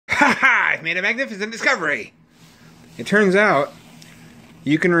I've made a magnificent discovery! It turns out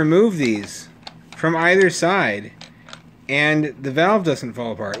you can remove these from either side and the valve doesn't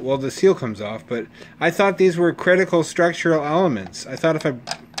fall apart. Well, the seal comes off, but I thought these were critical structural elements. I thought if I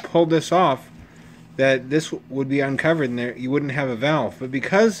pulled this off that this would be uncovered and there you wouldn't have a valve. But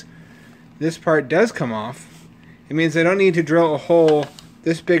because this part does come off, it means I don't need to drill a hole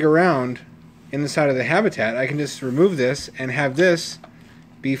this big around in the side of the habitat. I can just remove this and have this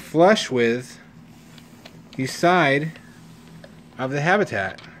be flush with the side of the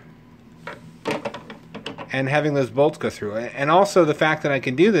habitat and having those bolts go through. And also the fact that I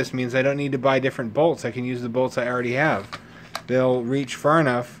can do this means I don't need to buy different bolts. I can use the bolts I already have. They'll reach far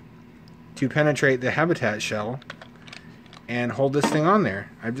enough to penetrate the habitat shell and hold this thing on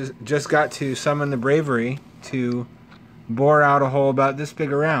there. I've just got to summon the bravery to bore out a hole about this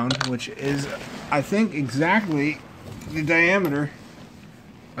big around, which is, I think, exactly the diameter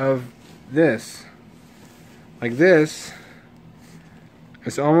of this. Like this,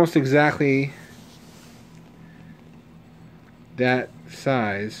 it's almost exactly that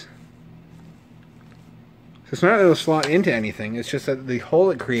size. So it's not that it'll slot into anything, it's just that the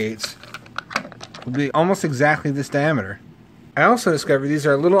hole it creates will be almost exactly this diameter. I also discovered these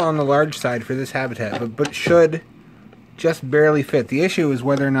are a little on the large side for this habitat, but should just barely fit. The issue is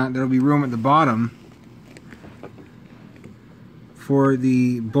whether or not there'll be room at the bottom for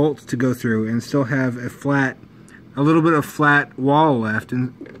the bolts to go through and still have a little bit of flat wall left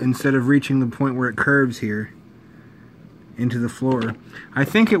instead of reaching the point where it curves here into the floor. I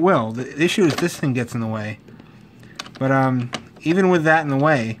think it will. The issue is this thing gets in the way. But even with that in the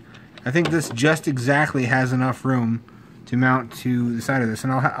way, I think this just exactly has enough room to mount to the side of this.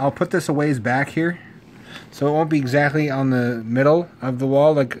 And I'll put this a ways back here, so it won't be exactly on the middle of the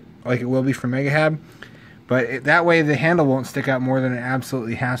wall like it will be for Megahab. But that way the handle won't stick out more than it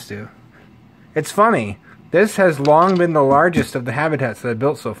absolutely has to. It's funny. This has long been the largest of the habitats that I've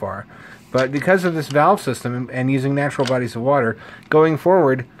built so far. But because of this valve system and using natural bodies of water, going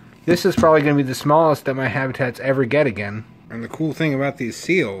forward, this is probably going to be the smallest that my habitats ever get again. And the cool thing about these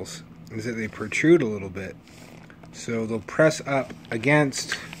seals is that they protrude a little bit. So they'll press up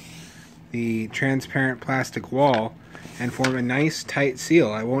against the transparent plastic wall and form a nice tight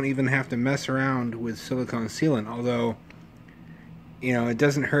seal. I won't even have to mess around with silicone sealant, although, you know, it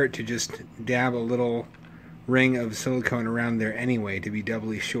doesn't hurt to just dab a little ring of silicone around there anyway to be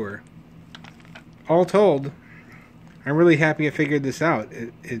doubly sure. All told, I'm really happy I figured this out.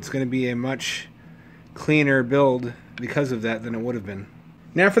 It's going to be a much cleaner build because of that than it would have been.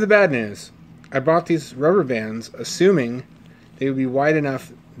 Now for the bad news. I bought these rubber bands assuming they would be wide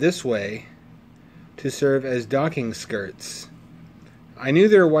enough this way to serve as docking skirts. I knew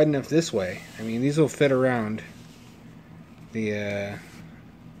they were wide enough this way. I mean, these will fit around the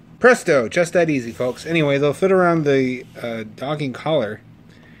presto, just that easy, folks. Anyway, they'll fit around the docking collar,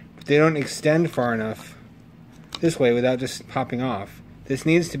 but they don't extend far enough this way without just popping off. This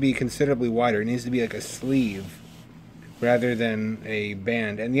needs to be considerably wider. It needs to be like a sleeve rather than a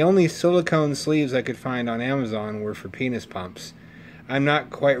band. And the only silicone sleeves I could find on Amazon were for penis pumps. I'm not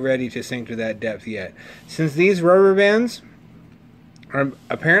quite ready to sink to that depth yet. Since these rubber bands are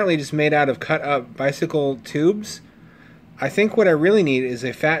apparently just made out of cut up bicycle tubes, I think what I really need is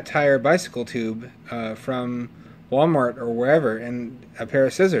a fat tire bicycle tube from Walmart or wherever and a pair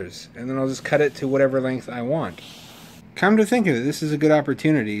of scissors, and then I'll just cut it to whatever length I want. Come to think of it, this is a good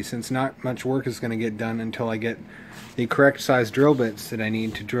opportunity since not much work is going to get done until I get the correct size drill bits that I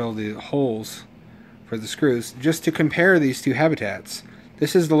need to drill the holes for the screws, just to compare these two habitats.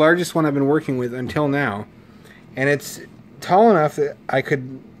 This is the largest one I've been working with until now, and it's tall enough that I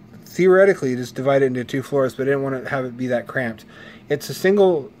could theoretically just divide it into 2 floors, but I didn't want to have it be that cramped. It's a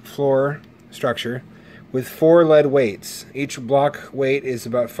single floor structure with 4 lead weights. Each block weight is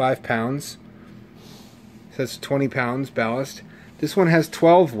about 5 pounds. So that's 20 pounds ballast. This one has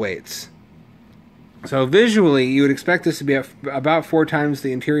 12 weights. So visually, you would expect this to be about 4 times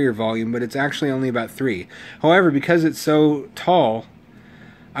the interior volume, but it's actually only about 3. However, because it's so tall,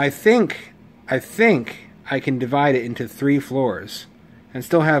 I think I can divide it into 3 floors and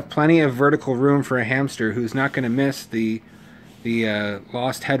still have plenty of vertical room for a hamster who's not going to miss the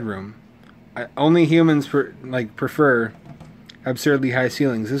lost headroom. Only humans prefer absurdly high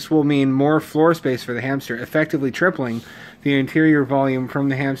ceilings. This will mean more floor space for the hamster, effectively tripling the interior volume from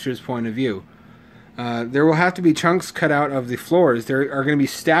the hamster's point of view. There will have to be chunks cut out of the floors. There are going to be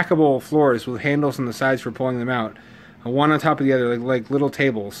stackable floors with handles on the sides for pulling them out, one on top of the other, like little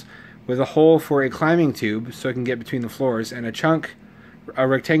tables, with a hole for a climbing tube so it can get between the floors, and a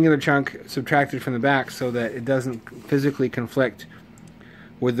rectangular chunk subtracted from the back so that it doesn't physically conflict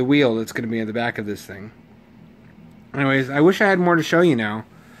with the wheel that's going to be in the back of this thing. Anyways, I wish I had more to show you now.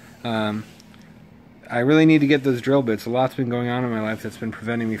 I really need to get those drill bits. A lot's been going on in my life that's been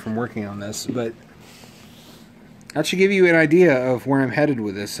preventing me from working on this, but that should give you an idea of where I'm headed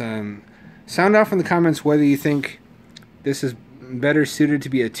with this. Sound off in the comments whether you think this is better suited to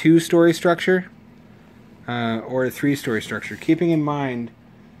be a 2-story structure or a 3-story structure. Keeping in mind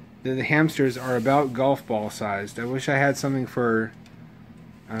that the Hampstures are about golf ball sized. I wish I had something for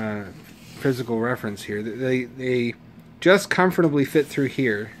physical reference here. They just comfortably fit through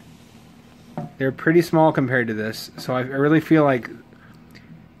here. They're pretty small compared to this, so I really feel like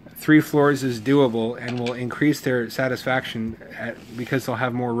 3 floors is doable and will increase their satisfaction because they'll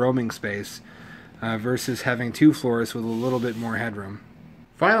have more roaming space versus having 2 floors with a little bit more headroom.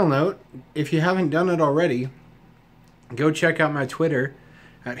 Final note, if you haven't done it already, go check out my Twitter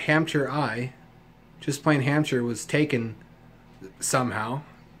at Hampture. Just plain Hampture was taken somehow.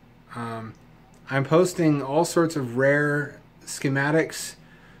 I'm posting all sorts of rare schematics,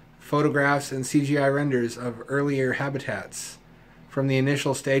 photographs, and CGI renders of earlier habitats from the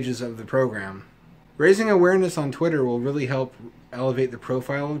initial stages of the program. Raising awareness on Twitter will really help elevate the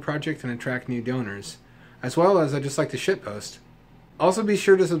profile of the project and attract new donors, as well as I just like to shitpost. Also be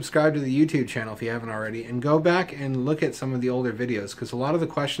sure to subscribe to the YouTube channel if you haven't already, and go back and look at some of the older videos, because a lot of the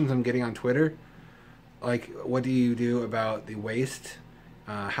questions I'm getting on Twitter, like what do you do about the waste,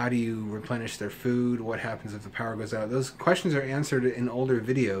 how do you replenish their food, what happens if the power goes out, those questions are answered in older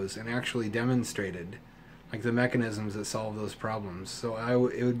videos and actually demonstrated, like the mechanisms that solve those problems. So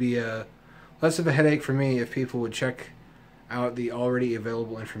it would be less of a headache for me if people would check out the already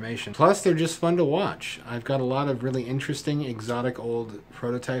available information. Plus, they're just fun to watch. I've got a lot of really interesting, exotic old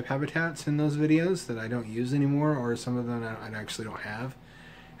prototype habitats in those videos that I don't use anymore, or some of them I actually don't have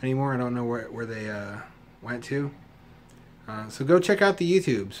anymore. I don't know where they went to. So go check out the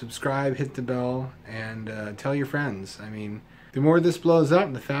YouTube, subscribe, hit the bell, and tell your friends. I mean, the more this blows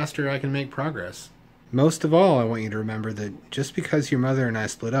up, the faster I can make progress. Most of all, I want you to remember that just because your mother and I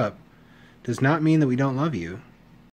split up does not mean that we don't love you.